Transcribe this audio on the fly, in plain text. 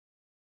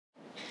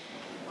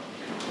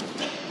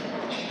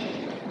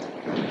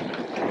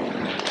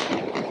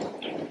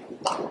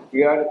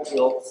We are the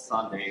 12th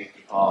Sunday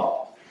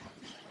of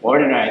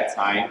Ordinary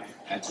Time,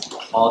 and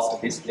also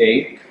this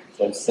day,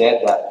 it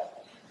said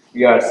that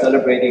we are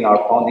celebrating our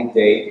founding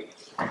day.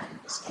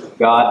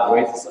 God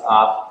raises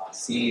up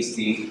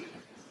CEC.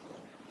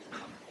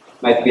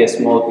 Might be a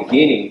small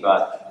beginning,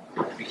 but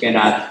we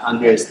cannot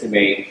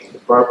underestimate the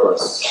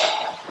purpose.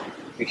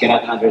 We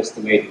cannot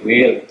underestimate the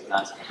will and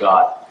plans of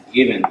God,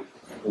 even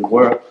the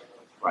work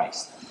of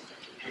Christ.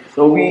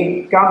 So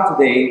we come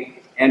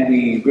today and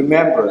we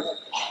remember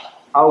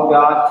how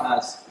God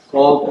has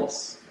called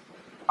us,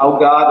 how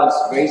God has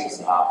raised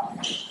us up,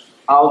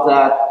 how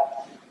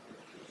that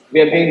we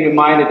are being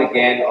reminded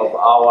again of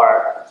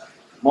our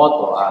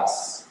motto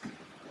as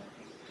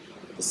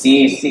the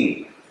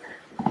CEC,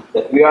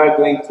 that we are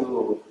going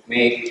to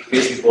make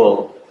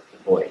visible the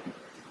void.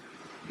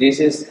 This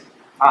is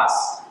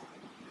us.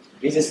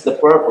 This is the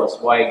purpose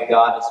why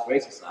God has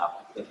raised us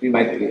up, that we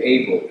might be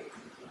able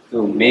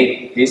to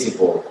make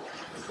visible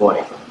the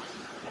void,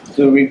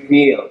 to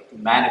reveal, to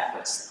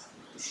manifest,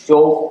 to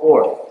show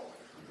forth,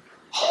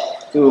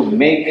 to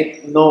make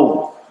it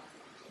known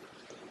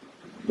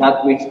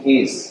that which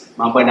is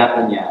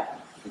mabanata niya,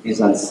 it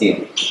is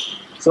unseen.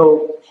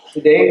 So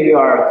today we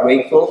are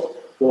grateful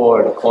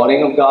for the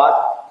calling of God.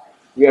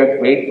 We are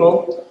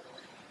grateful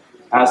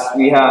as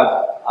we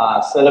have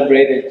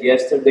celebrated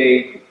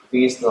yesterday the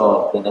feast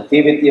of the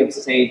Nativity of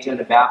Saint John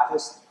the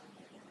Baptist.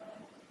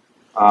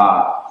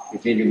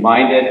 We've been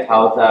reminded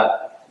how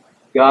that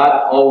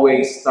God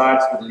always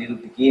starts with a little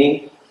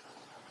beginning.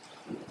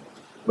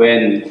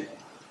 When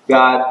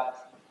God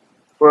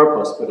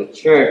purposed for the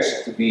church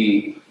to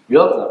be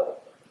built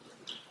up,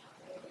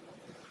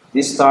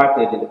 this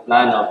started in the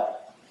plan of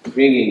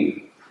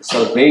bringing the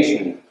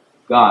salvation of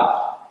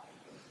God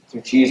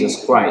through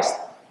Jesus Christ,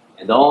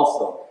 and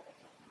also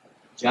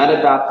John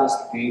the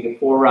Baptist being the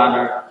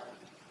forerunner,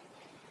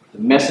 the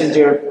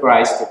messenger of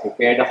Christ to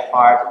prepare the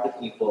heart of the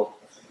people.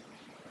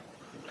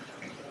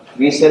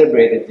 We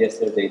celebrated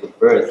yesterday the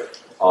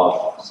birth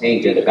of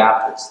Saint John the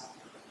Baptist.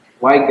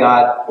 Why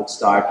God would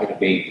start with a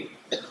baby?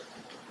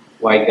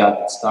 Why God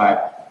would start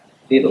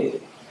little?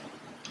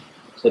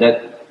 So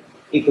that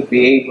He could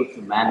be able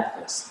to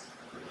manifest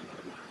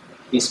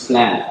His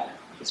plan,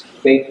 His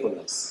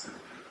faithfulness,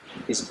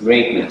 His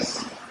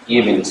greatness,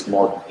 even in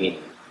small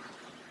beginning.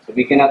 So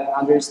we cannot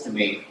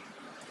underestimate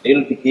the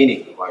little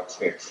beginning of our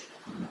church.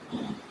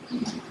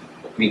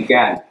 But we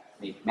can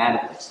make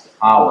manifest the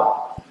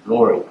power, the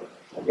glory,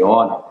 and the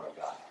honor of our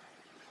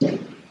God.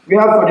 We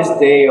have for this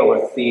day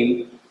our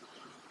theme,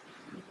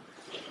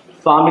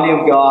 Family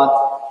of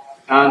God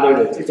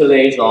under the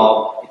tutelage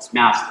of its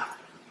master.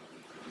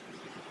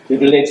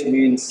 Tutelage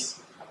means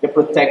the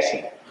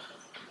protection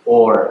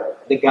or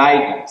the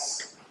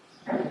guidance.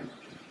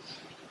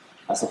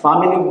 As a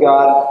family of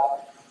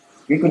God,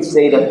 we could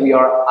say that we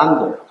are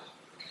under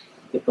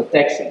the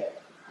protection.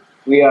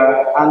 We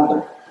are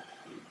under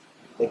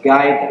the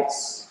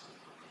guidance,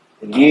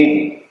 the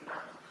leading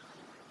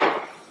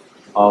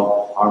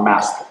of our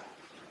Master.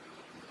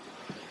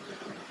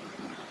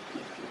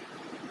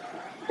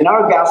 In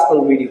our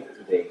Gospel reading for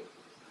today,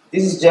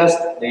 this is just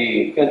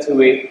the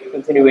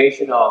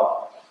continuation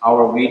of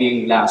our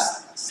reading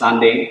last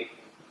Sunday,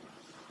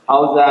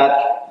 how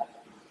that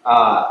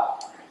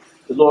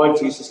the Lord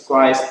Jesus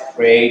Christ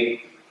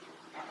prayed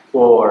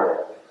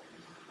for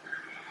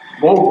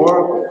more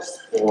workers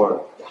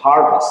for the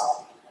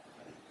harvest,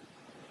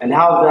 and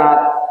how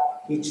that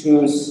He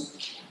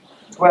chose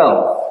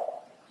 12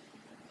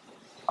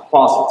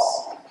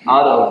 apostles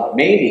out of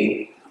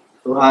many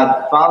who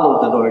had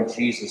followed the Lord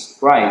Jesus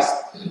Christ.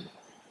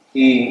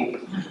 He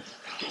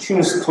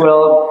chose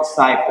 12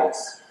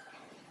 disciples.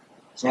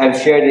 So I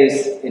have shared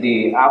this in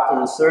the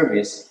afternoon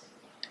service,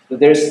 that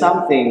there's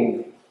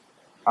something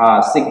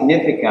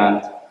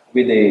significant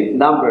with the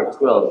number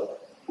 12.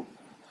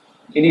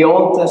 In the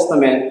Old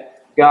Testament,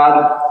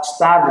 God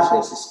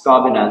establishes His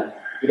covenant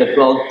with the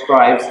 12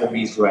 tribes of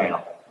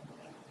Israel,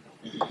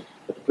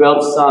 the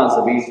 12 sons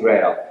of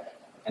Israel,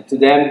 and to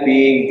them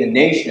being the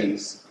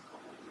nations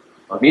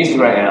of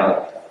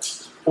Israel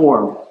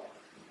formed,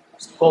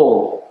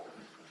 called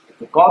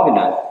the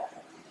covenant.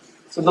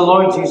 So the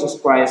Lord Jesus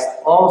Christ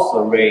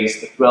also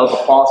raised the 12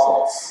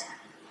 apostles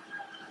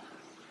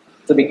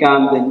to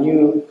become the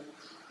new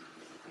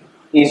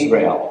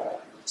Israel,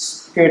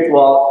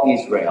 spiritual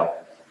Israel,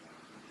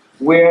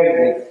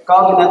 where the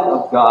covenant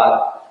of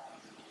God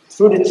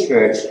through the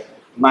church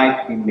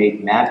might be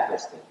made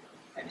manifested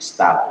and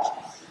established.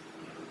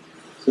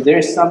 So there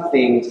is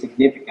something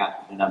significant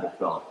in the number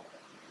 12.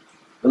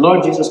 The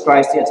Lord Jesus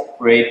Christ has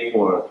prayed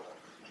for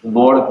the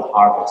Lord of the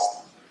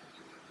harvest.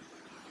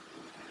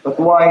 But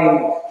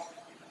why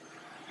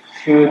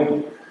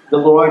should the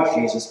Lord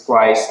Jesus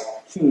Christ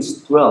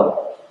choose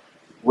 12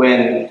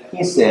 when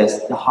He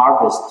says the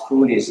harvest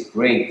truly is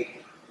great?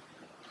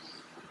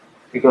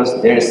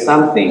 Because there is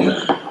something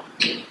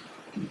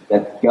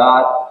that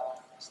God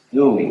is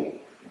doing,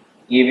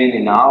 even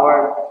in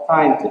our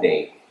time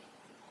today,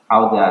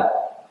 how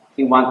that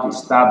He wants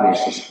to establish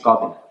His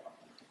covenant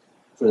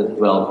for the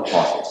 12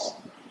 apostles,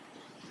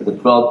 for the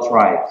 12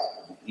 tribes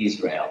of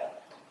Israel.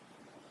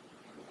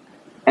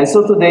 And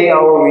so today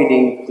our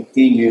reading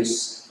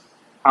continues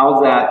how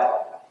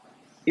that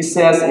it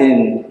says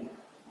in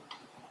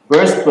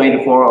verse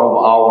 24 of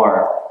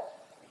our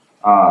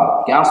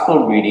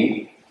gospel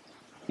reading,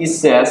 it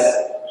says,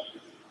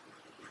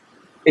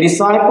 "A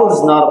disciple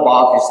is not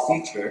above his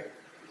teacher,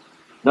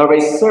 nor a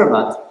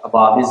servant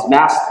above his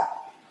master.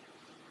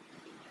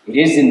 It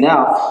is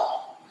enough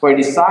for a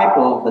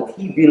disciple that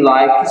he be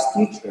like his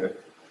teacher,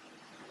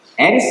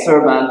 and a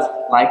servant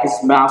like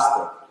his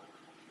master.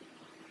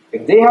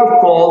 If they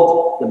have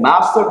called the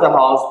master of the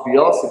house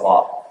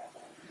Beelzebub,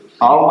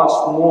 how much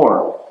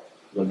more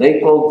will they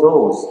call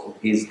those of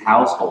his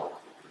household?"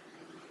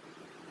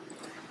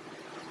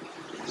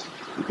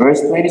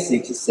 Verse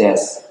 26 it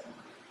says,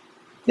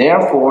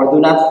 "Therefore do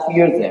not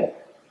fear them,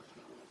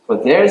 for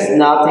there is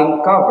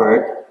nothing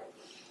covered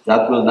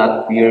that will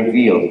not be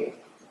revealed,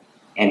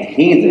 and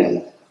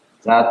hidden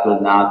that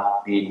will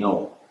not be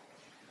known."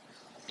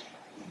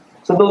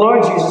 So the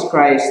Lord Jesus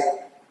Christ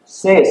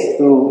says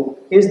to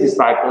his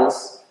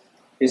disciples,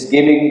 is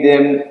giving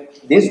them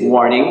this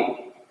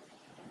warning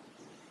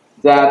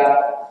that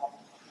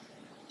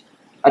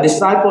a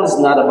disciple is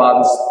not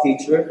above his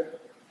teacher,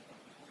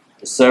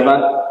 a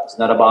servant is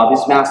not above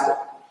his master.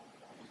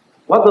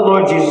 What the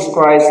Lord Jesus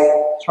Christ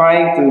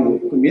trying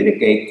to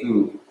communicate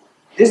to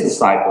his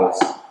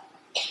disciples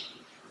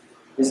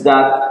is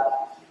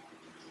that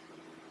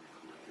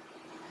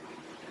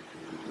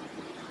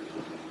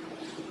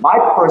my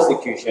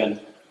persecution,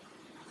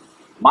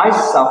 my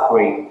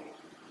suffering,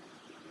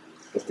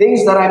 the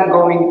things that I'm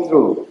going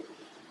through,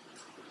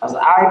 as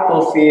I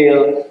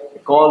fulfill the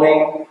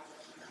calling,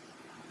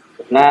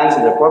 the plans,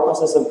 and the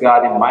purposes of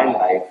God in my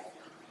life,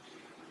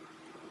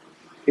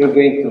 you're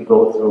going to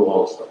go through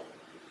also.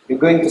 You're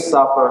going to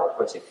suffer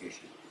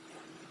persecution.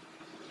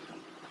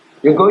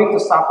 You're going to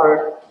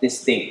suffer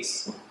these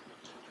things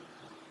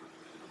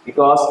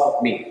because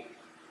of me.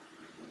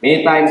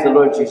 Many times the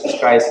Lord Jesus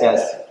Christ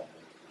says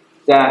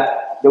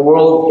that the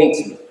world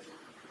hates me,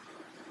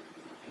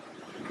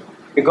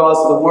 because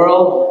the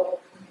world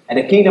and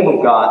the kingdom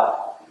of God,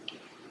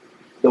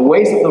 the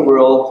ways of the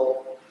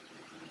world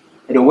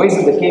and the ways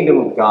of the kingdom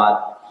of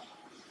God,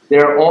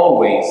 they're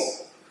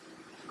always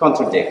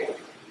contradictory.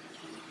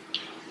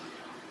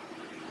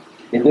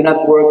 They do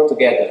not work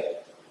together.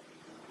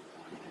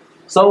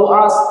 So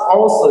as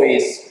also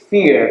is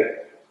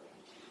fear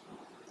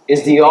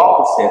is the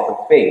opposite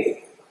of faith.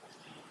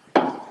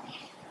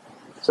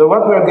 So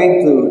what we're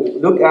going to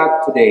look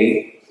at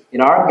today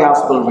in our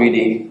gospel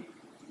reading,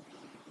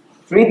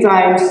 3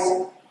 times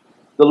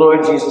the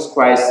Lord Jesus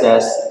Christ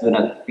says, "Do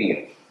not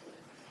fear."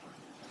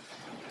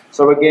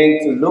 So we're going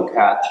to look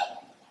at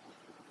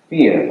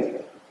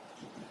fear,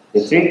 the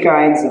 3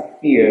 kinds of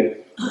fear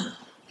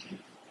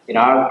in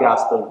our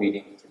gospel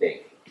reading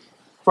today.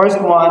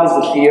 First one is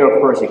the fear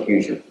of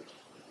persecution.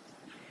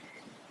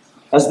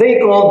 As they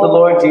called the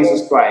Lord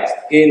Jesus Christ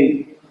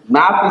in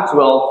Matthew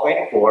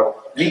 12:24,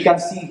 we can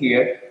see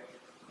here,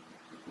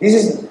 this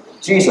is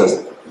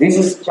Jesus, this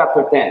is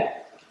chapter 10.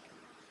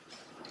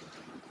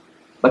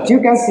 But you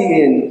can see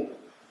in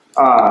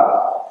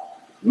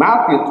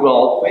Matthew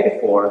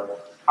 12:24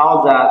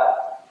 how that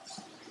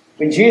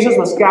when Jesus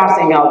was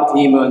casting out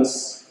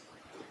demons,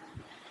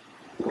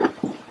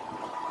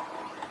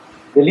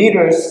 the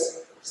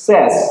leaders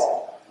says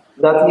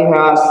that he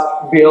has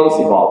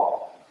Beelzebub,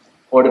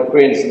 or the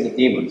prince of the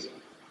demons.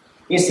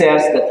 He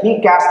says that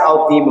he cast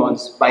out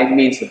demons by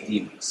means of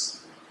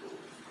demons.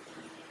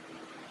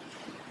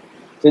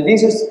 So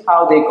this is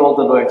how they call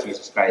the Lord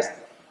Jesus Christ.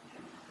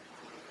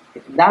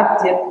 It has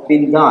not yet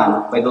been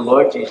done by the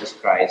Lord Jesus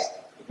Christ.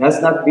 It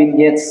has not been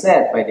yet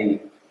said by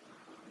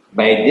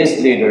these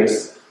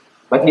leaders,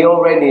 but he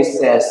already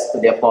says to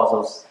the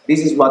apostles,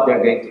 this is what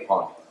they're going to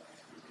call him.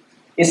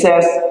 He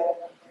says,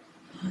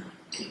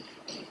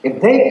 if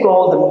they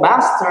call the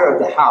master of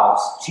the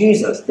house,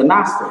 Jesus, the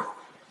master,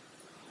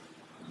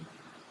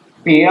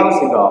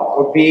 Beelzebub,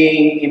 or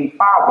being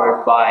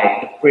empowered by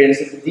the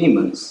prince of the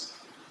demons,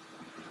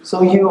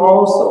 so you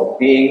also,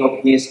 being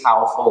of his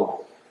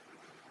household,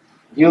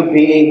 you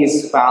being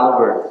his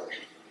follower,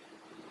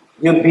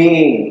 you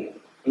being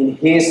in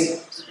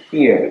his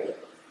sphere,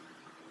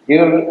 he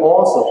will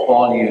also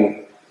call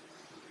you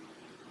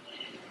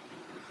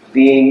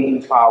being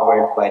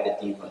empowered by the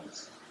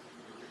demons.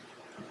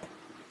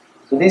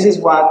 So this is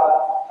what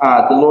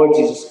the Lord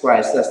Jesus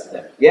Christ says to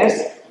them.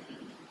 Yes,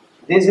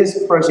 this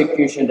is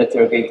persecution that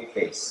you're going to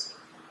face.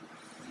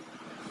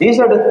 These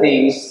are the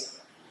things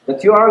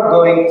that you are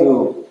going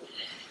to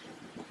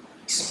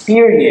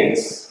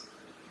experience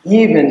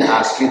even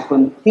as you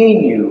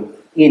continue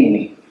in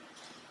me.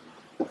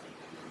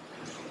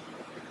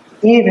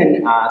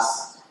 Even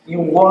as you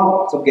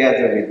walk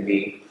together with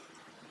me,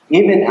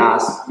 even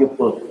as you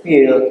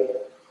fulfill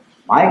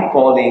my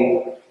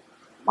calling,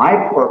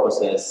 my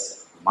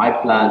purposes, my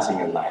plans in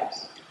your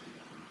lives.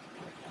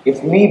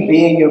 If me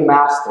being your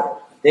master,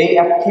 they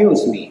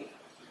accuse me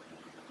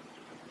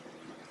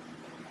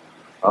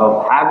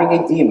of having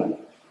a demon,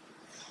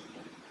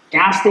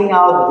 casting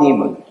out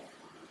demon,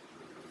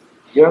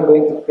 you're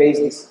going to face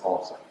this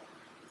also.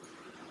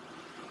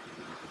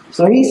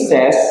 So he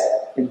says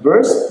in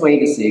verse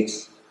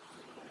 26,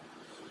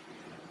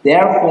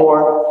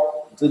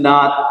 therefore do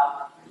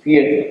not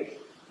fear them.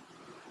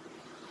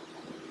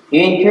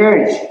 He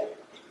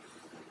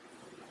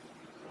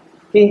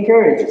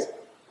encourages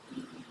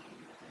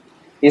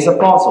his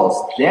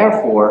apostles,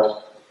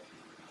 therefore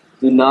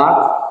do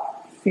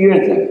not fear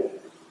them.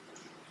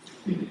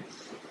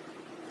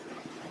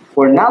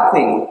 For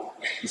nothing,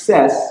 he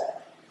says,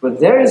 for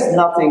there is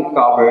nothing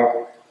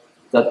covered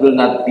that will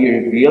not be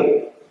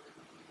revealed,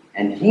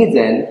 and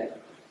hidden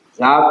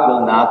that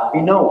will not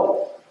be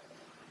known.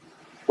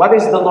 What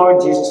is the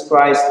Lord Jesus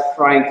Christ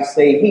trying to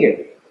say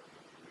here?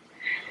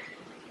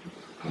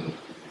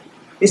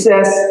 He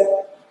says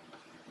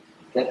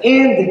that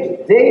in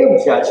the day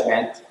of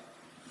judgment,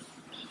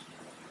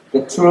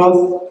 the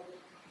truth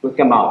will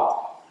come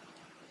out.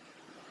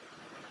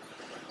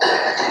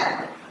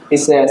 He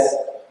says,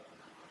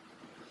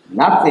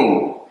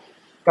 nothing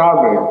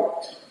covered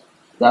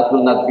that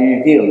will not be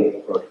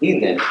revealed, or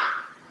hidden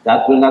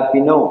that will not be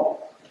known.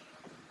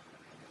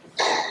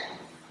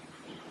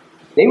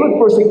 They would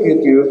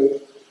persecute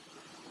you,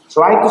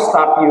 try to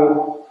stop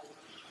you,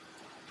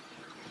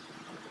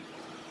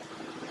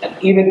 and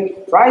even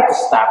try to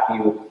stop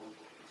you,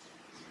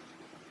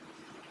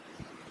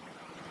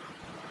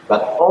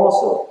 but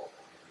also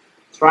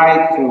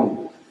try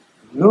to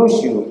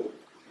lose you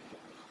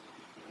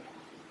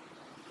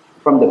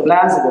from the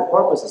plans and the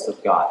purposes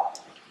of God,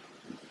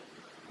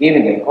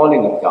 even the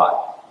calling of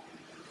God.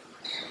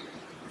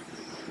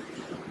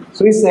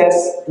 So he says,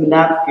 do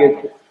not fear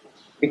them,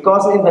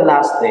 because in the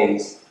last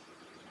days,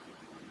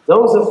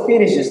 those who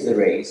finishes the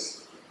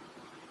race,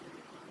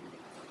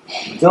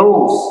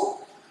 those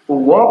who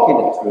walk in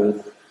the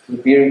truth, will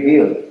be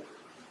revealed.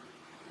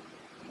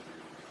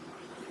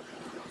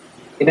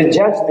 In the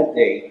judgment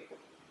day,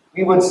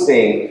 we would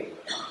say,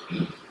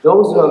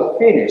 those who have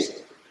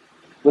finished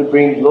will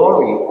bring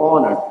glory,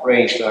 honor,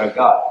 praise to our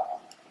God.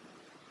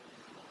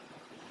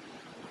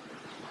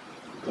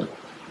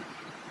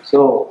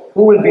 So,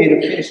 who will be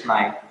the finish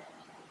line?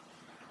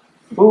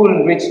 Who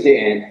will reach the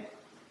end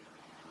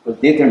will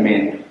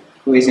determine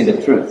who is in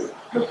the truth,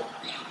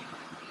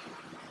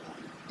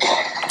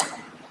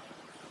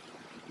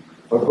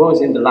 or who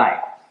is in the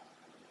lie.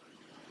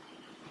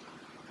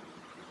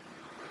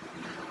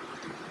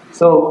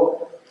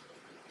 So,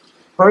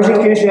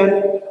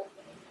 persecution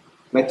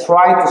may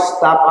try to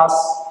stop us.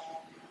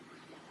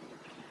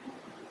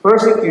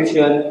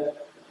 Persecution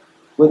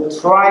would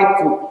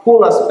try to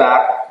pull us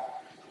back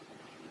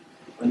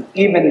and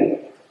even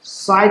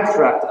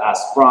sidetrack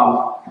us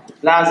from the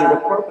plans and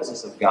the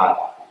purposes of God.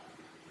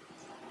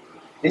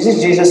 This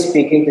is Jesus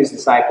speaking to his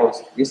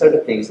disciples. These are the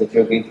things that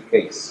you're going to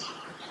face.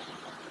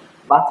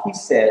 But he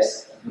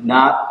says, do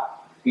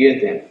not fear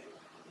them.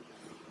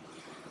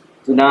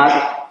 Do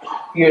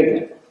not fear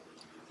them.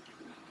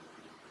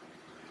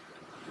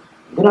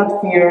 Do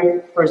not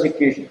fear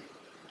persecution.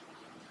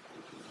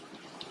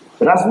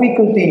 But as we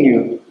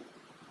continue,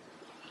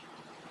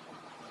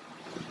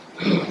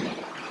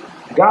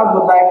 God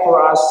would like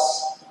for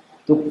us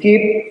to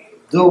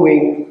keep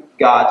doing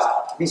God's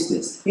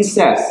business. He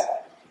says,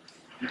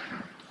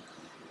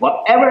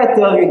 whatever I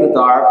tell you in the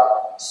dark,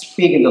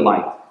 speak in the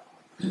light.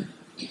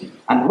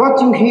 And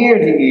what you hear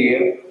in the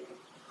ear,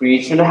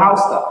 preach in the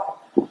housetop.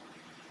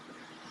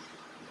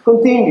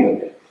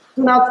 Continue.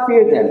 Do not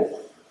fear them.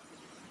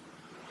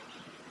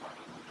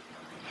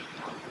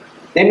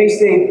 They may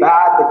say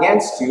bad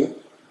against you.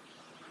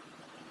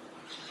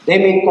 They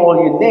may call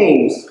you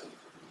names.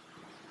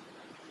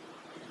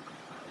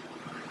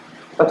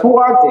 But who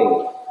are they?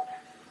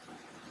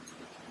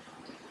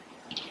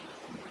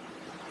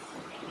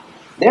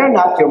 They are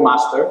not your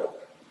master.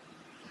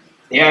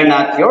 They are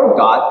not your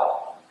God.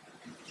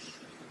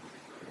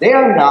 They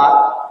are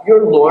not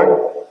your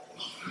Lord.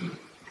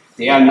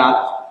 They are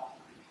not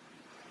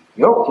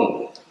your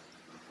King.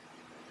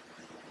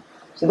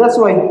 So that's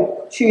why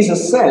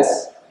Jesus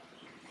says,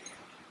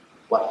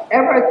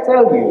 whatever I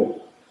tell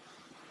you,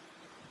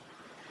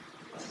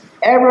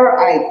 whatever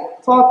I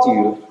taught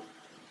you,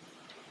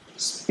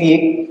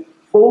 speak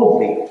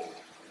boldly.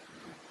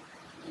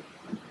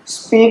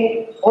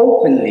 Speak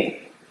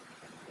openly.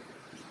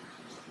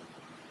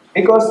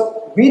 Because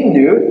we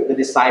knew the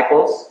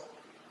disciples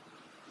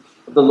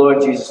of the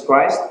Lord Jesus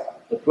Christ,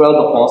 the 12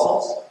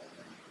 apostles,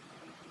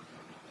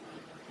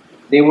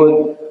 they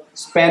would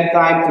spend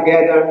time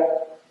together,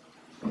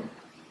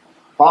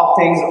 talk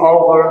things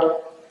over,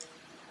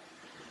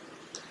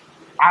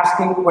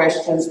 asking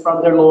questions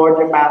from their Lord,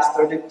 their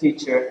Master, their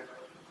teacher.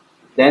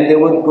 Then they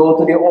would go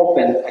to the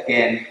open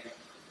again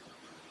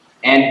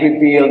and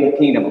reveal the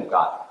kingdom of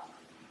God.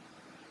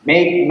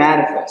 Make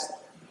manifest.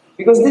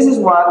 Because this is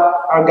what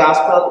our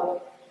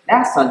gospel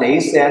last Sunday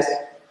says,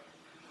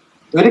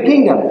 to the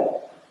kingdom.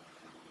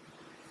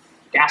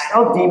 Cast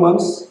out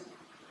demons,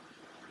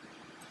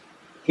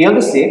 heal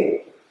the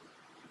sick,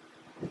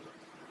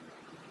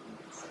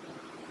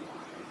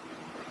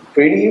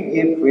 freely you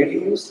give, freely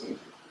you receive.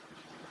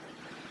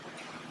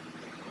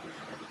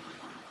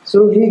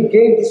 So he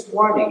gave this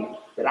warning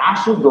that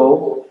as you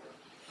go,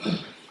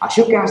 as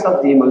you cast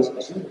out demons,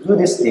 as you do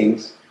these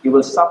things, you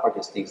will suffer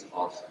these things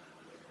also.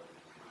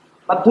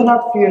 But do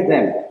not fear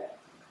them.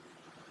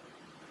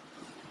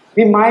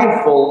 Be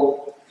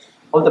mindful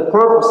of the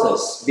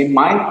purposes. Be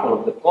mindful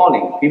of the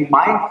calling. Be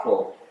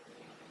mindful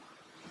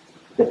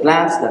of the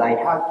plans that I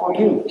have for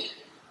you.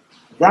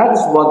 That is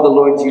what the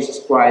Lord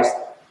Jesus Christ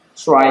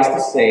tries to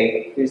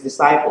say to his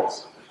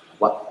disciples.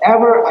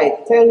 Whatever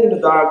I tell you in the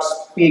dark,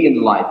 speak in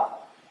the light.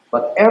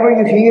 Whatever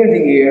you hear in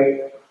the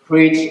ear,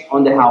 preach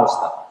on the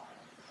housetop.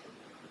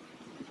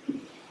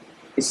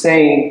 He's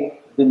saying,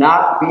 do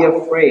not be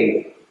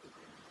afraid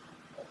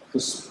to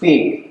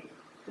speak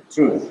the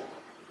truth.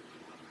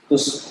 To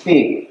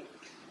speak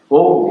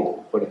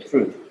boldly for the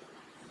truth.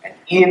 And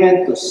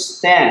even to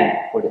stand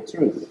for the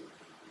truth.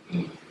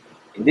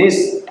 In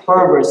this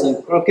perverse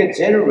and crooked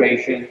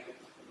generation,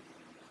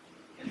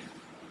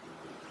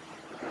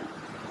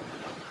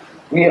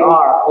 we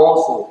are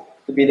also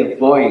to be the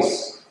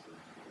voice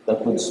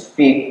that would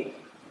speak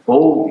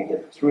boldly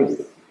the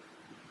truth.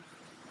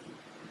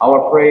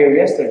 Our prayer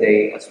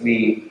yesterday, as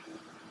we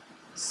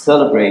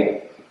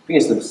celebrate the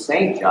feast of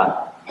Saint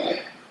John,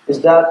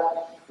 is that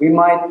we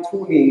might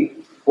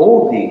truly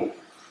boldly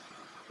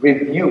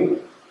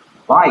rebuke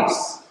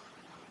vice.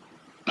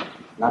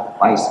 Not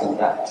vice and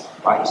that,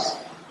 vice.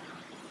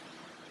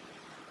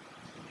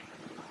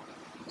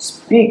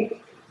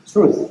 Speak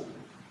truth.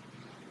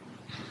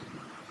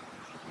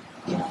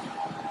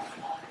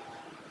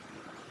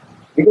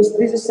 Because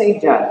this is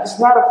Saint John. He's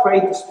not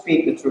afraid to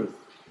speak the truth.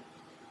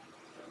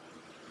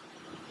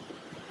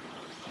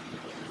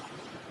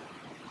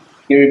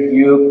 He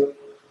rebuked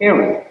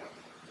Herod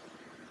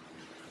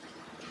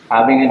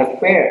having an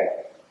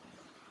affair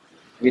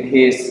with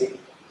his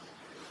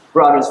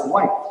brother's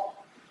wife.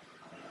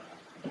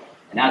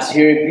 And as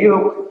he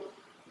rebuked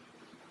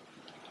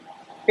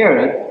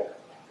Herod,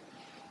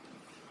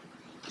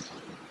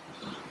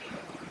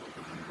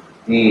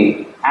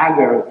 the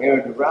anger of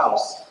Herod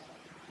aroused,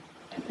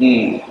 and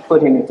he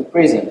put him into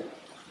prison.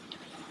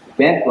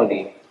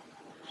 Eventually,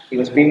 he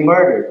was being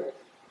murdered.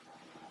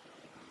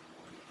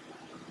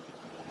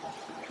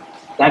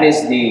 That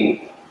is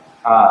the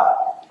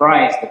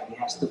price that he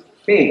has to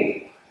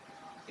pay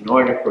in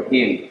order for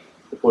him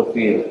to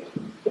fulfill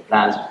the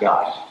plans of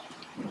God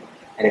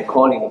and the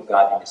calling of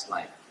God in his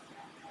life.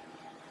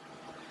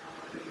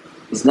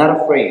 He's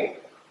not afraid.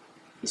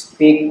 He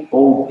speaks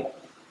boldly.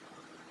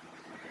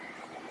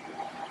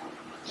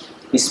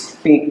 He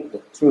speaks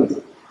the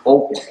truth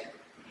openly.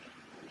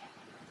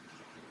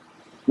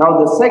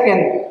 Now the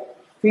second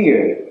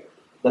fear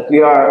that we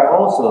are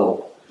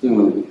also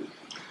to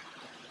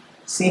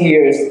see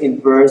here is in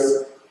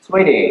verse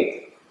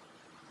 28.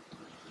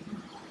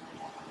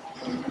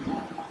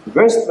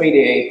 Verse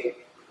 28,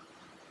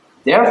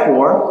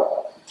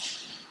 therefore,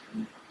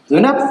 do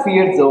not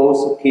fear those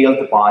who kill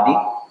the body,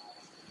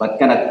 but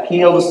cannot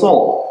kill the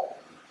soul,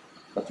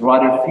 but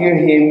rather fear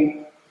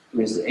him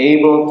who is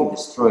able to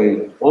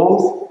destroy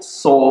both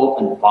soul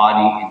and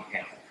body in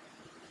hell.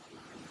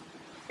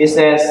 He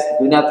says,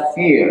 do not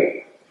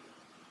fear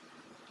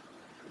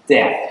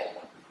death.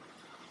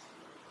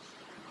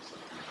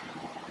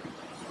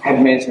 I have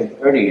mentioned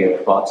earlier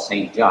about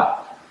St. John.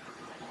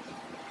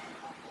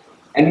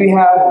 And we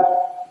have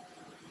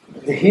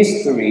the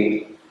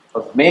history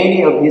of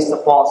many of his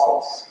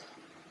apostles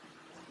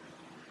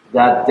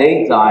that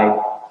they died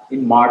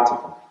in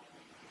martyrdom.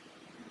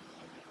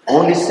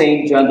 Only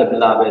St. John the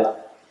Beloved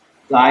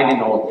died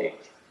in old age.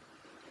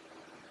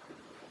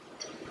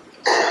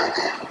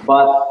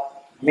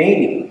 But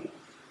many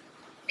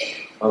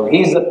of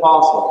his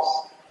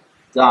apostles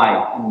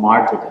died in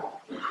martyrdom.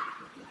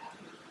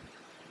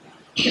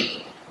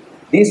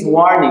 This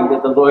warning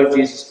that the Lord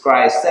Jesus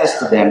Christ says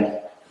to them,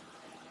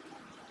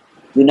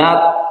 do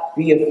not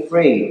be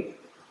afraid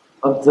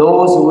of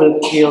those who will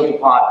kill the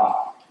body,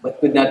 but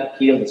could not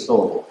kill the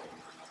soul.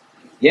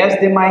 Yes,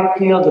 they might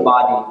kill the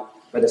body,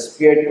 but the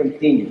spirit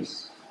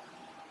continues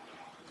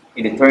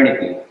in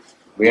eternity,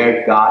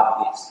 where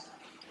God is.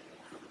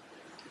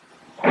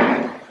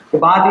 The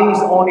body is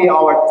only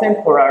our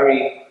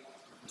temporary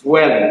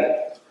dwelling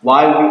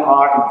while we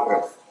are on the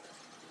earth.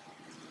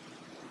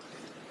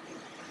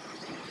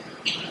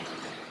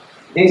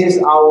 This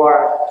is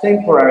our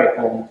temporary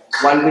home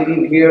while we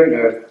live here on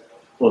earth,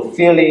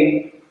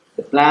 fulfilling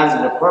the plans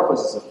and the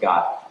purposes of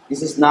God.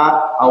 This is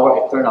not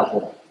our eternal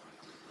home.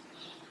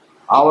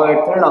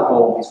 Our eternal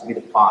home is with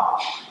the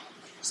Father.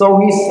 So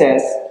he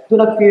says, do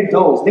not fear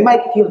those. They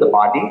might kill the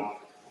body,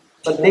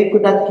 but they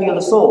could not kill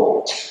the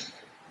soul.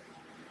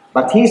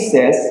 But he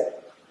says,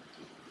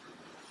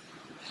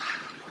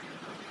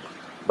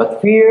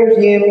 but fear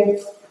him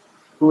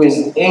who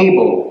is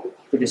able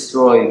to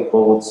destroy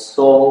both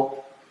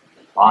soul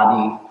and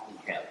body in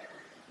hell.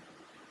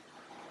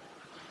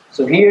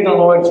 So here the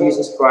Lord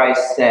Jesus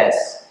Christ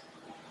says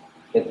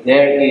that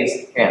there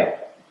is hell.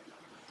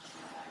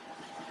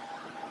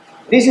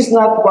 This is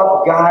not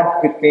what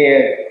God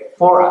prepared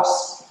for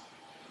us.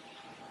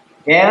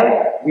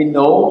 Hell, we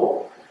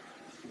know,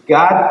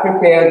 God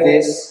prepared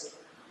this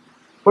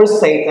for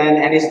Satan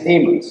and his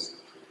demons.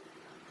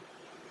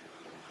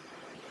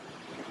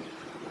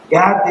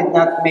 God did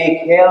not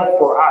make hell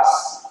for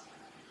us,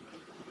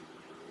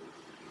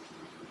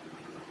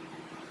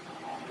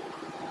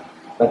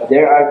 but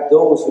there are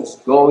those who's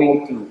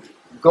going to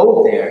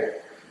go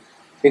there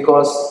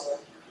because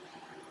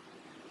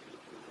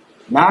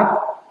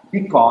not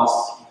because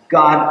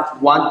God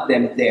wants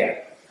them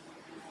there,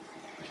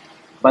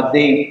 but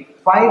they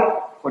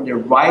fight for the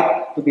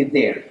right to be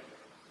there,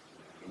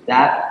 in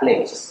that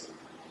place.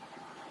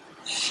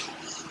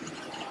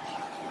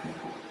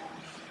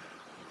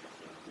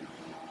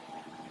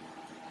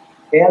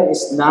 Hell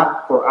is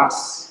not for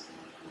us.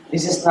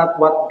 This is not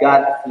what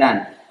God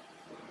planned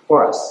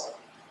for us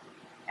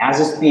as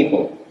His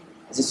people,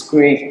 as His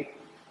creation.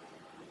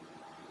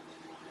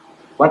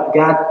 What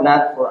God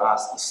planned for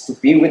us is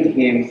to be with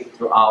Him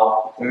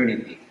throughout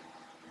eternity.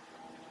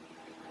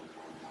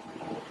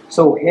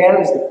 So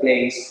hell is the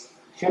place,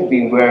 should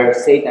be where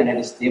Satan and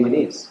his demon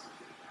is.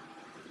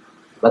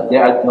 But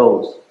there are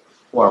those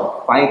who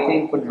are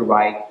fighting for the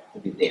right to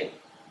be there.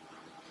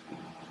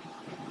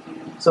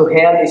 So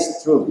hell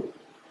is true.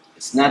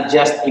 It's not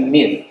just a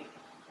myth.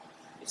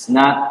 It's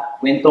not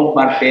kwentong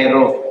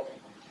barbero.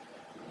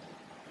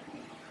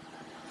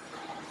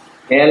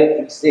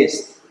 Hell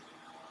exists.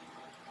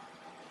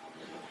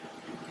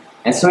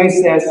 And so he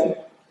says,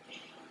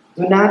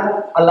 do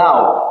not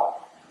allow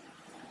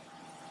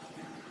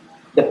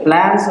the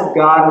plans of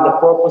God and the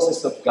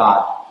purposes of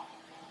God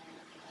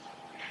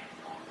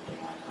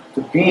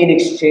to be in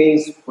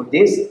exchange for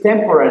this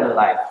temporary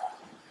life.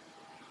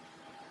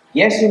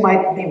 Yes, you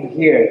might live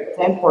here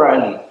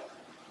temporarily.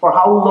 For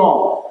how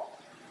long?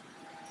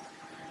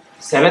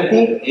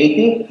 70,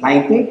 80,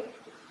 90?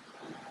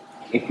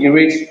 If you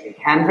reach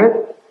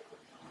 100?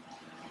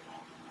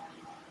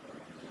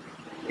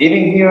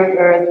 Living here on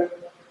earth,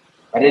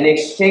 but in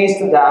exchange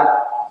to that,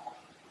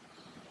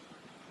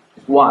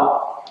 is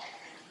what?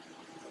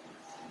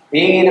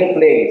 Being in a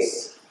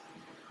place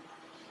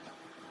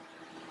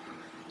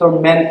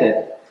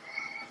tormented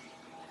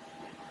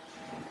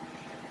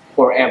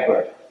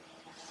forever.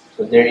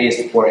 So there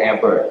is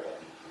forever.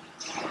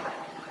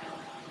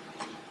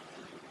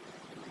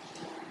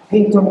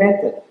 Being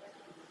tormented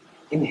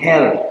in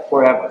hell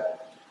forever.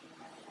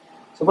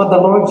 So what the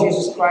Lord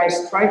Jesus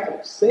Christ tried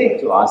to say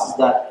to us is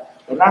that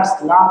let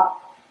us not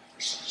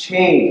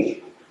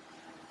exchange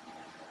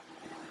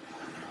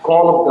the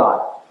call of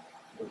God,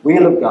 the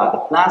will of God, the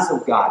plans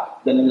of God,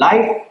 the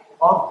life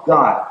of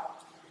God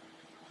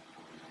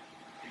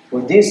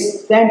for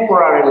this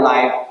temporary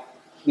life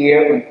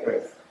here on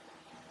earth.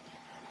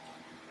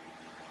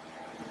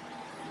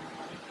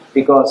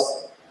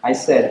 Because I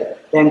said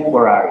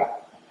temporary.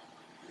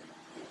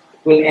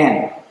 It will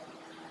end.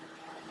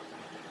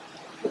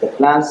 But the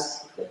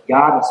plans that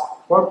God has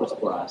purposed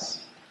for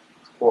us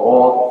for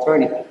all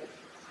eternity.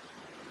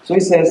 So he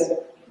says,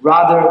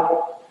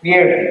 rather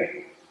fear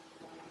Him.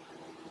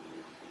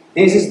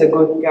 This is the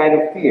good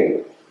kind of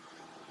fear.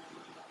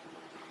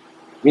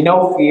 We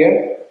know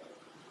fear.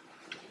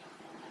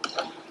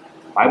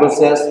 The Bible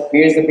says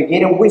fear is the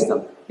beginning of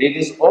wisdom. It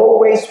is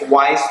always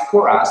wise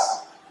for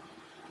us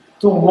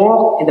to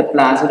walk in the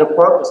plans and the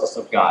purposes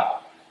of God.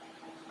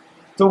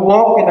 To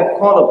walk in the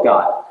call of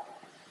God.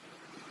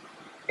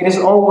 It is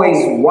always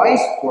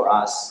wise for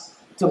us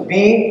to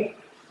be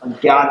on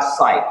God's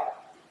side.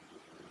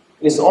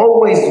 It is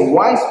always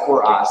wise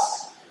for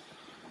us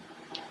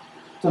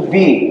to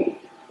be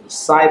on the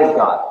side of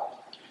God.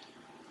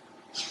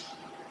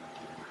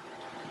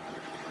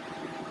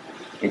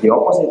 And the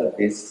opposite of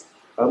this,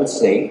 I would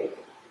say,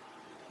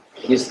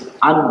 it is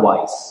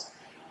unwise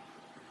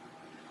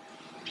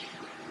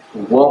to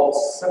walk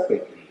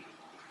separately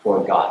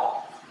for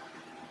God.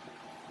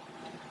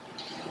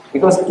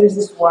 Because this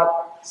is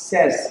what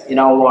says in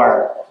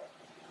our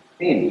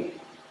theme.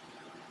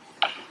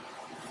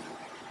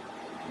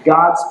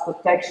 God's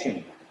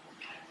protection.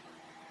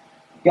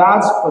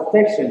 God's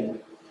protection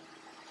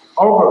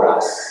over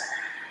us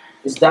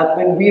is that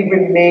when we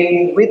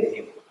remain with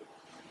Him,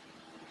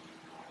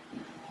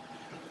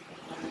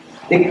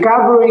 the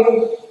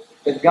covering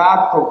that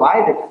God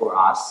provided for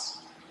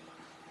us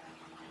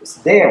is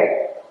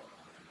there.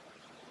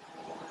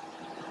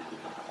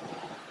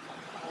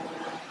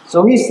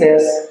 So He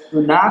says,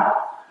 do not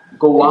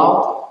go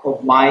out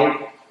of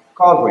my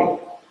covering.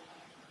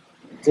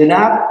 Do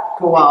not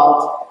go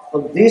out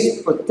of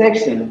this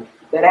protection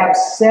that I have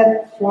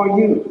set for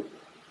you.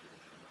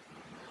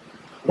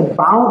 The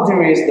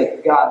boundaries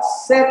that God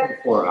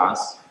set for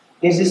us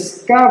is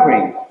His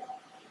covering.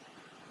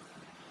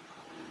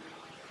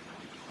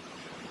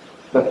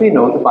 But we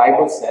know the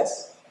Bible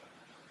says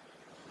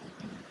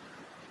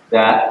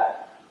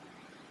that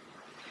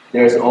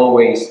there's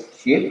always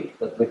sheep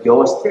that would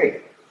go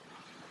astray.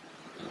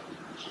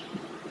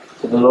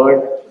 So the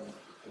Lord,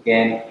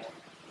 again,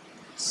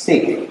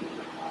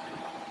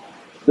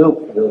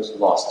 look for those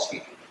lost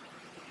sheep.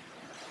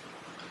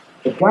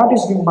 But God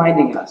is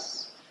reminding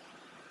us.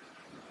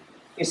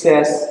 He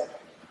says,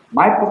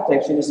 my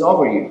protection is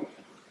over you.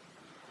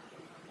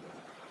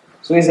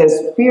 So He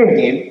says, fear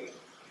Him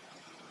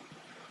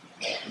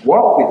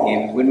walk with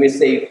Him, when we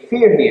say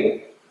fear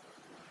Him,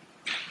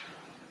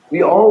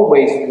 we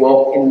always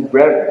walk in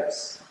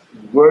reverence,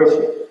 in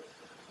worship,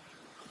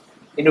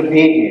 in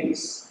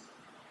obedience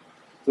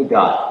to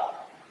God.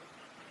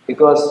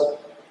 Because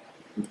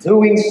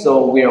doing so,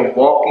 we are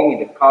walking in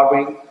the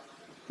covering,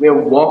 we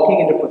are walking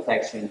in the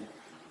protection,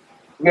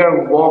 we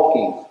are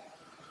walking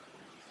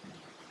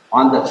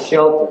on the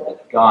shelter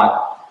that God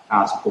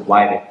has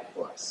provided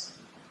for us.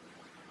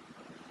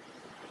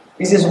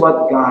 This is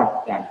what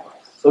God done for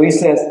us. So He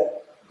says,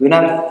 do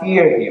not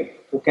fear Him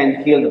who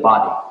can kill the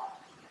body,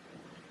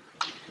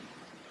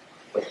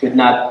 but could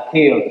not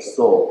kill the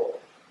soul.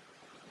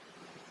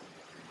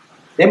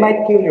 They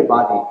might kill your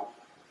body,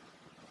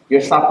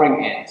 your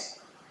suffering ends,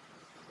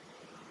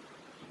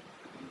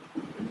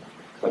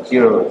 but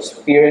your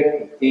spirit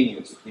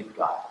continues with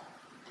God,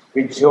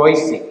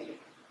 rejoicing,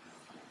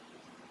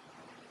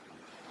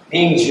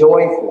 being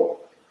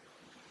joyful.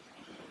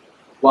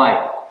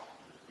 Why?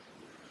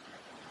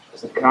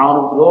 As a crown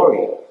of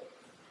glory,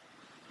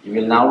 you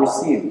will now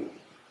receive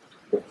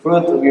the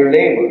fruit of your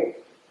labor,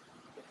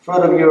 the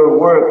fruit of your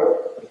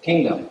work for the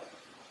kingdom.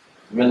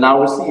 You will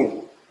now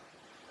receive.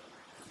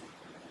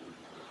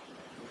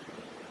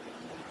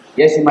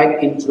 Yes, you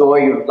might enjoy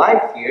your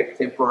life here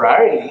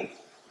temporarily,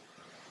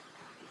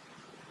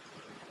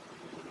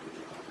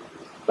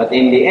 but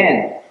in the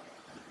end,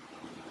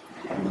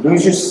 you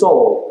lose your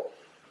soul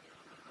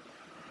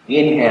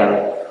in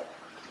hell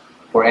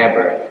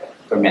forever,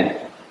 tormented.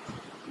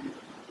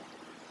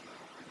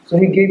 So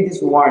He gave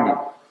this warning.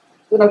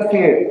 Do not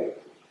fear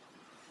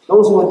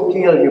those who would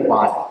kill your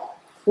body,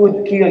 who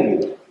would kill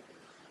you.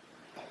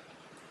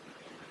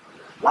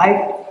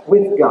 Life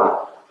with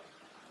God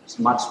is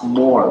much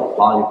more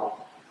valuable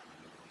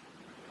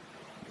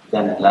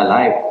than the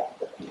life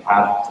that we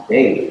have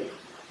today.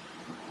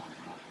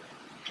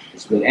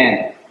 This will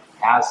end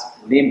as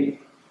limit,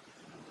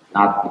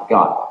 not with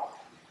God.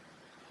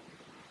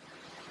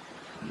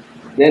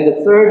 Then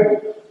the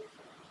third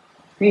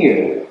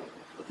fear,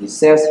 He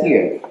says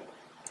here,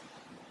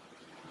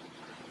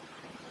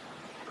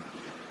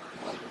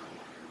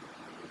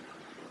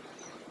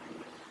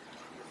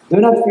 do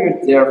not fear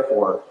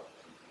therefore,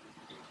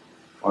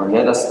 or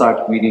let us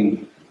start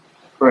reading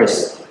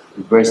first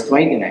in verse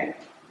 29.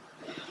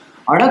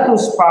 Are not two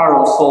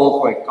sparrows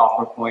sold for a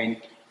copper coin,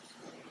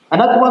 and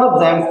not one of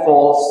them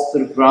falls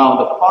to the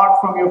ground apart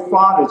from your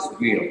Father's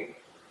will?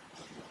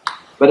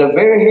 But the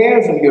very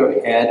hairs of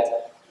your head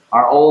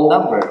are all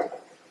numbered.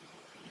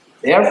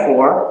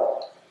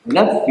 Therefore, do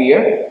not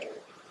fear,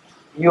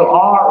 you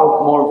are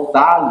of more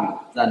value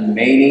than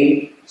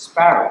many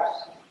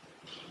sparrows.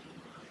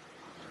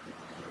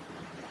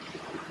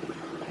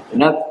 Do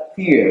not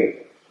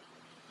fear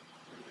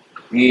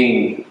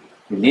being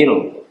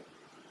belittled,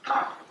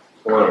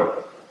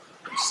 or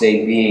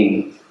say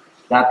being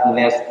that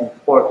less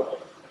important.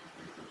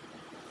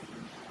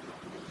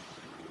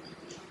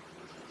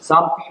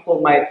 Some people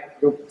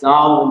might look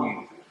down on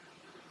you.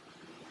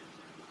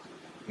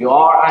 You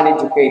are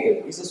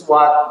uneducated. This is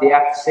what the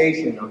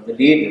accusation of the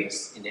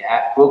leaders in the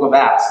book of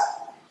Acts.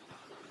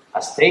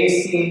 As they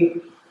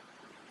see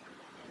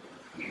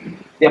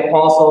the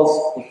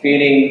apostles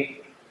fulfilling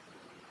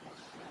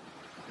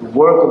the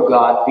work of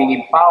God, being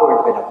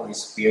empowered by the Holy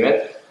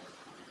Spirit,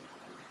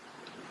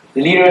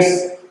 the leaders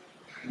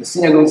in the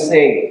synagogue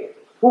say,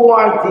 who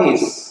are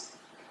these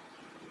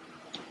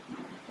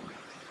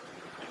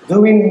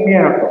doing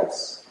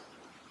miracles,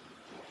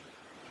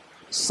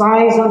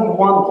 signs and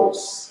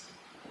wonders?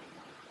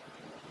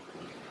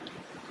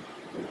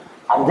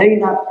 Are they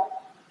not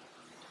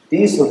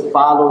these who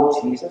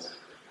follow Jesus?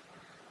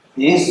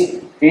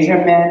 These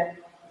fishermen,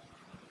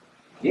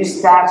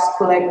 this tax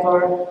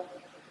collector,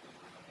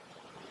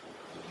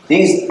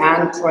 these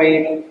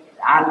untrained,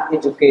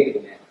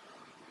 uneducated men?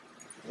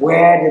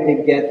 Where did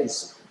they get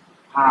this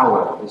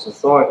power, this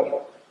authority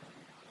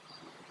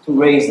to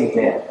raise the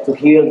dead, to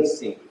heal the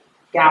sick,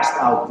 cast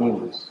out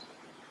demons?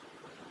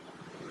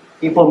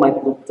 People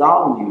might look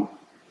down on you.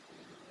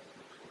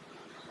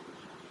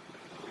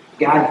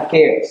 God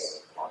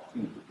cares about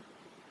you.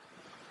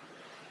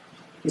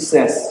 He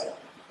says,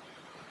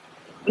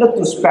 let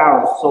two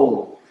sparrows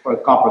sold for a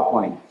copper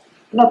coin,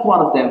 not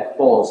one of them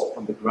falls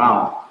from the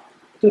ground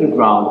to the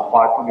ground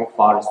apart from your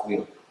Father's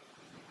will.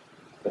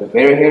 But the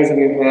very hairs of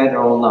your head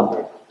are all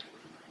numbered.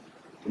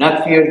 Do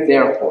not fear,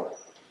 therefore,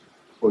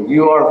 for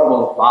you are of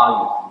more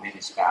value than many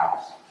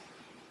sparrows.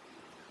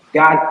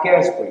 God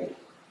cares for you.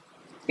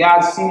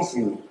 God sees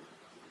you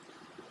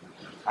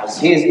as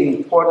His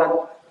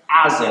important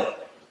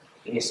asset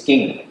in His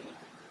kingdom.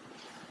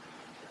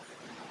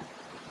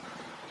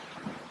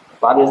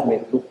 Others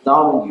may look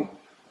down on you,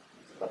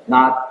 but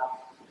not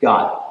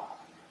God.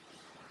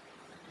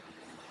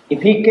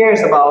 If He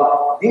cares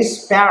about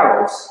these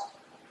sparrows,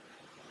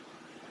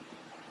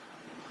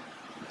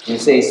 you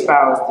say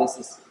sparrows, this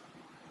is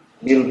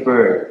little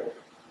bird.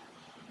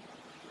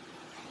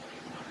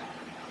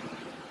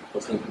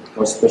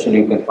 More especially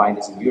you can find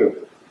this in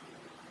Europe.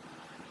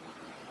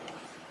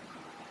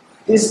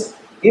 This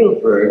little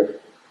bird,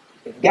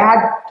 if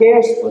God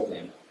cares for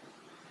them,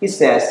 He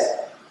says,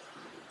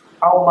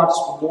 how much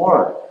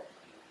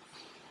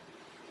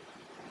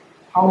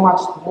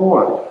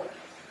more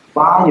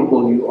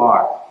valuable you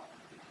are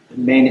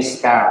than many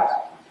sparrows.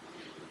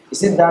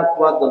 Isn't that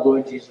what the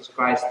Lord Jesus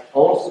Christ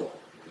also,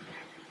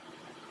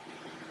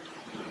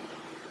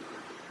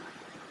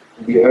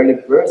 in the early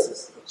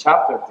verses, the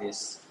chapter of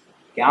this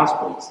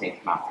Gospel of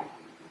St. Matthew?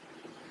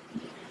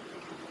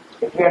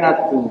 If we are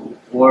not to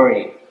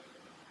worry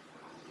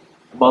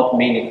about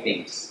many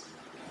things,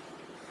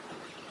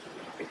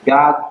 if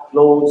God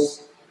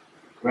clothes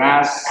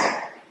grass,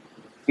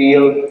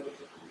 field,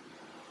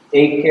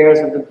 take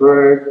care of the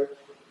bird,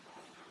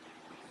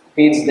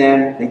 feeds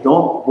them, they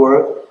don't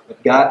work,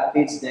 but God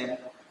feeds them.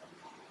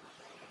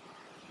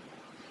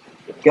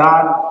 If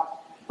God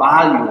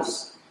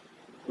values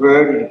the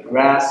bird and the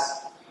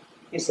grass,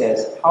 He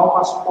says, how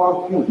much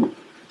more you?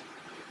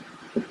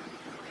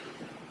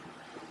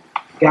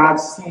 God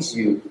sees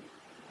you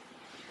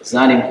as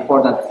an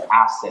important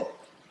asset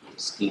in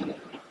His kingdom.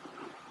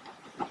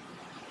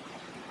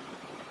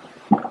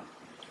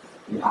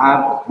 You have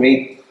a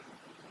great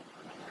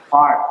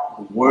part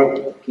in the work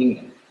of the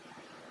kingdom.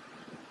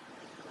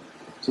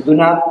 So do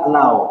not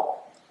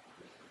allow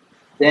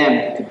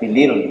them to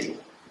belittle you,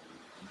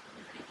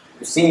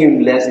 to see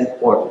you less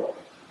important.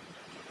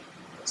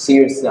 See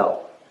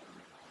yourself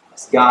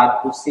as God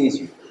who sees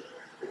you.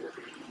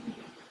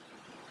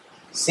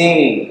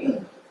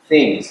 Seeing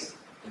things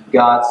in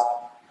God's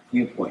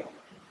viewpoint.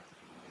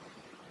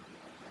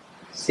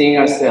 Seeing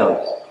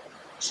ourselves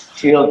as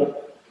children of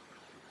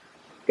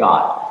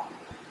God,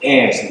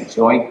 heirs and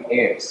joint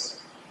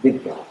heirs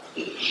with God.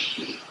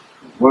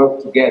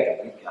 Work together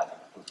with God,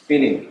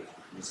 fulfilling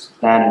His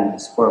plan and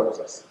His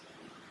purposes.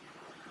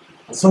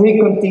 And so He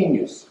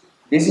continues.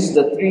 This is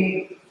the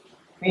three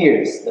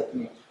fears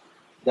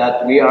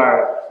that we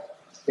are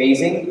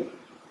facing,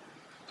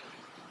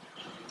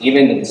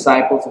 even the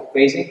disciples are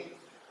facing.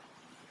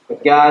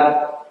 But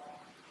God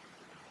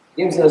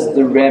gives us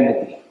the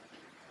remedy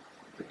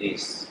to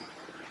this.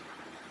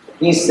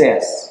 He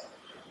says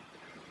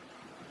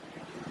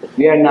that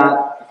we are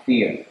not to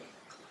fear.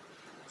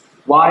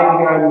 Why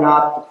we are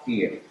not to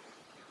fear?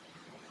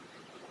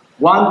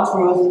 One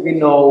truth we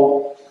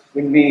know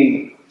when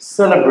we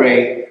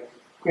celebrate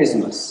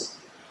Christmas.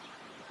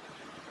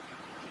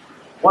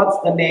 What's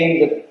the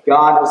name that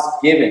God has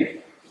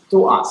given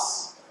to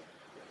us?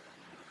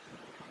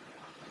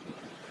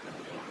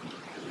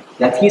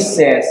 That He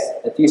says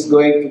that He's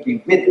going to be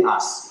with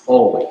us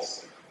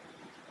always.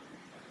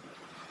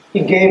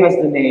 He gave us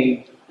the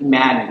name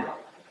Emmanuel,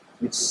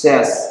 which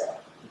says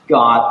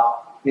God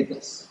with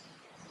us.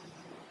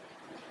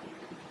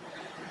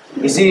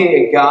 Is He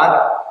a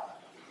God,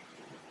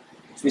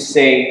 as we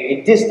say,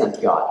 a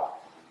distant God?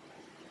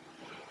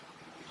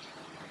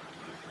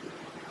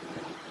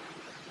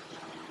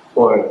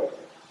 Or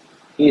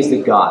He is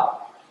the God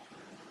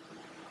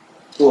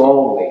who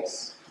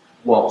always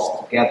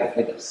walks together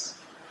with us,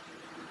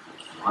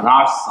 on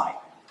our side,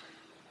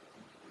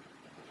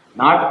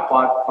 not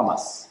apart from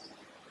us,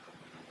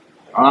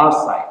 on our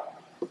side.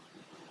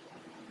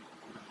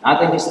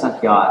 Not a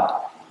distant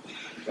God,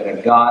 but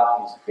a God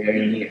who is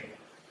very near.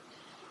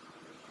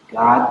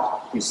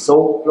 God is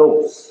so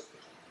close.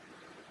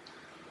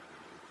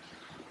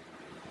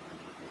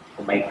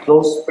 Kung may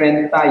close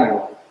friend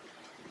tayo,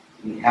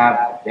 we have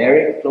a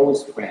very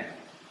close friend,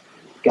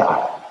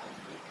 God,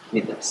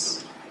 with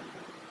us.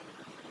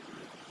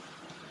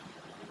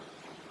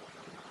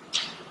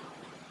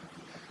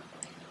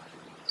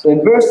 So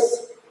in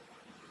verse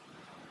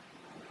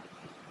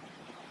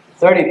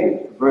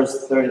 32,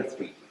 verse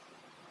 33,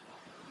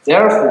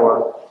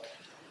 therefore,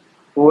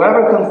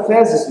 whoever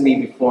confesses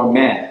me before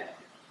men,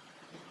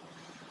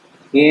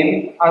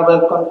 him I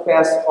will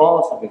confess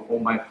also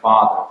before my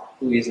Father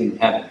who is in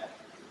heaven.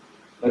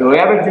 But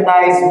whoever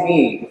denies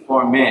me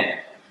before men,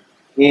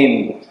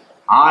 him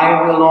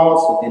I will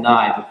also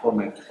deny before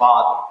my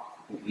Father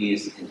who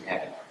is in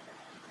heaven.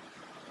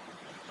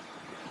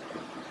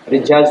 At the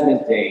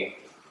judgment day,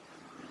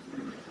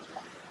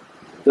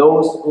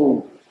 those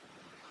who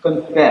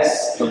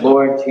confess the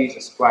Lord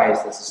Jesus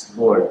Christ as His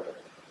Lord,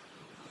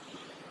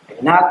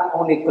 and not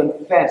only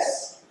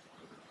confess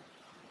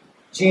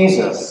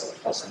Jesus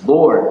as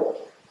Lord,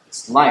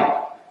 His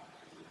life,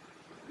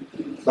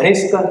 but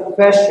His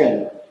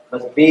confession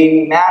was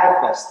being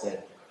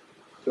manifested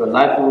through a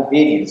life of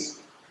obedience,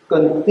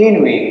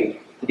 continuing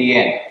to the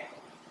end.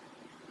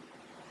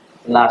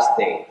 The last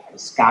day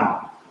is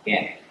coming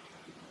again.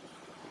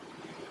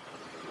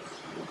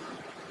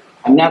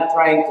 I'm not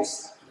trying to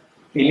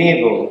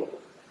belittle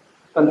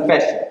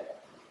confession.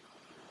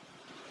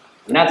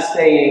 I'm not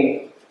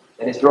saying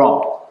that it's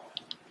wrong.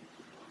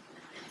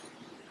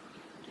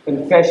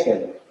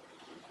 Confession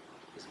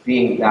is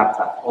being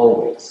baptized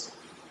always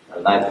in a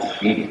life of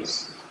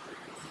obedience.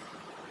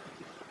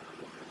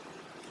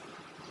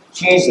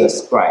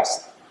 Jesus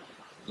Christ,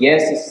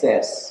 yes, He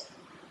says,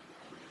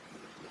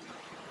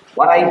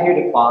 what I hear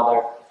the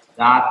Father,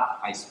 that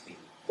I speak.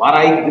 What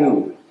I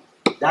do,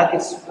 that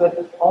is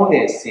what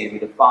only I see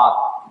with the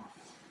Father.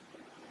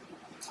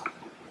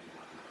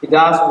 He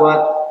does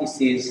what He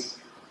sees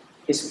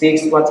He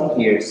speaks what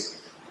he hears,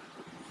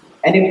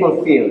 and he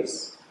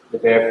fulfills the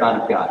very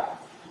plan of God.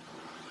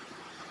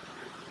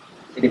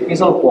 In the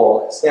Epistle of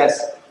Paul, it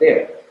says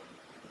there,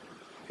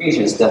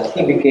 Ephesians, that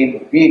he became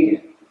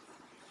obedient,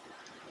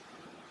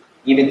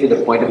 even to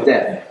the point of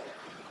death.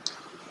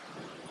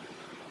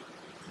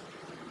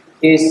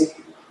 His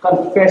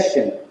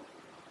confession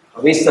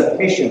of his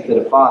submission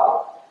to the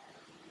Father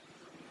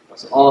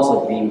was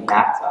also being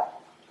backed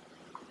up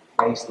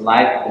by his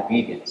life of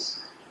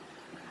obedience,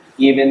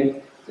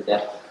 even to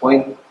that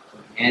point of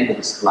the end of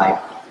his life,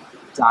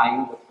 dying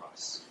on the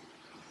cross.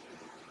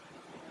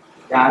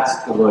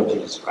 That's the Lord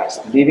Jesus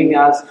Christ, leaving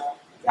us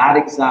that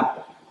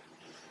example,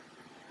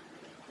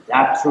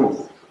 that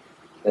truth,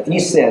 that he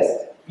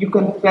says, you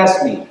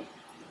confess me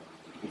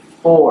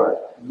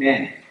before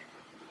men,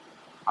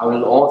 I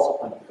will also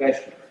confess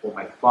you before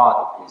my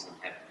Father who is in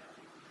heaven.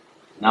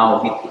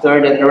 Now he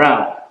turned it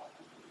around.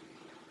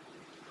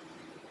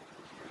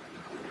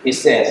 He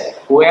says,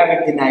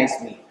 whoever denies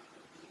me,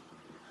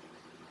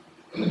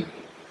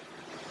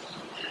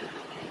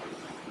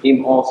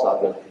 him also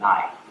I will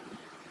deny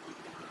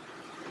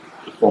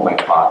before my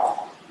Father.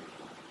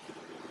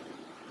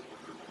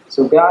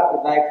 So God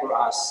would like for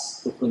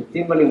us to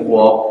continually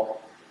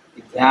walk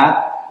in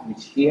that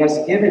which he has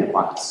given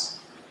upon us.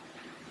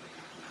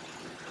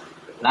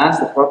 The plans,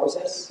 the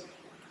purposes,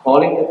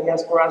 calling that he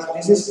has for us.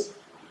 This is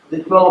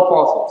the 12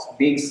 apostles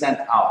being sent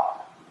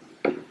out.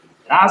 And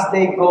as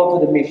they go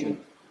to the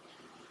mission,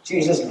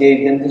 Jesus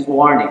gave them this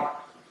warning.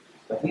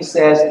 But he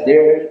says,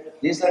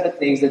 these are the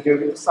things that you're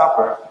going to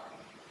suffer.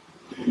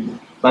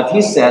 But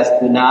he says,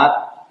 do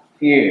not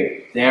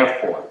fear,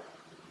 therefore.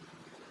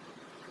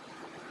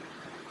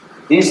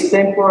 These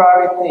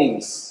temporary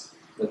things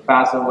will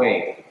pass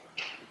away.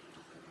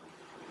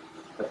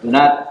 But do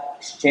not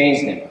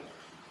exchange them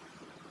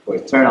for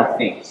eternal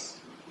things,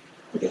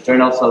 with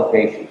eternal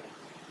salvation.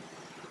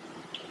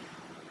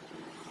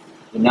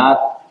 Do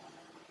not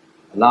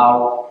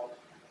allow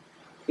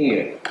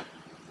fear,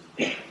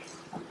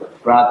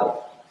 but rather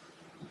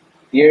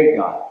fear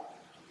God,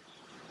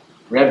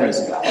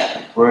 reverence God,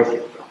 and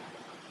worship God.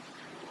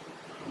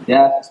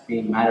 That is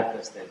being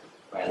manifested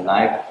by a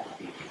life of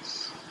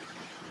obedience,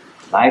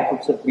 a life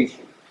of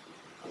submission,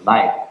 a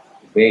life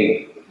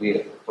obeying the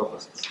will and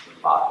purposes of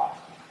the Father.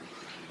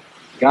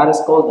 God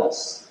has called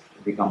us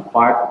to become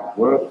part of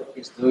the work that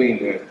He's doing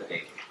there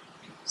today.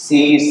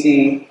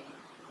 CEC,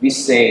 we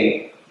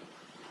say,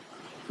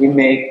 we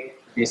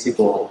make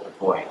visible the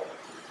void.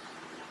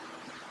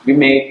 We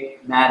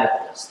make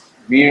manifest,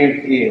 we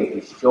reveal,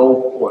 we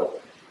show forth,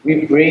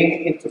 we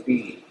bring into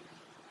being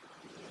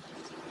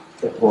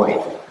the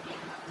void.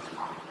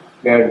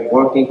 We are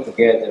working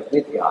together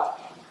with God.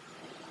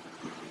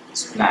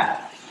 His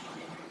plan.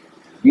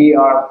 We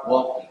are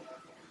walking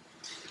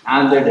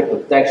under the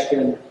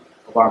protection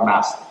of our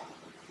Master.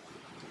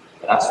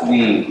 But as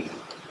we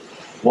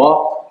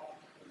walk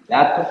in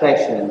that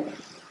protection,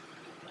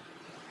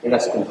 let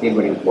us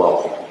continually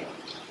walk with Him.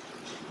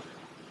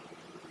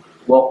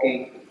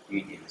 Walking in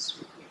obedience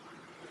with Him.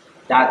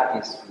 That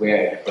is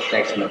where the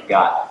protection of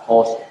God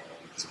also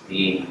is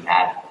being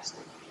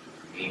manifested,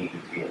 being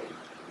revealed.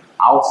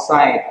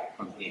 Outside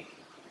from Him,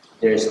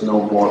 there is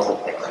no more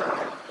protection.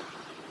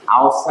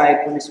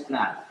 Outside from His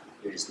plan,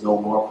 there is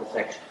no more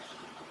protection.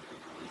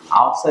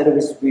 Outside of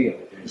His will,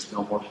 there is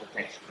no more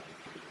protection.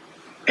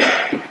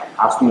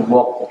 As we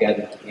walk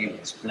together to Him,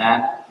 His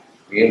plan,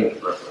 will,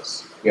 and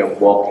purpose, we are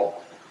walking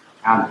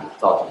under the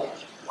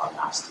tutelage of our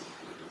Master.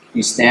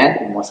 We stand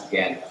and once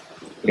again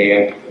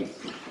declare His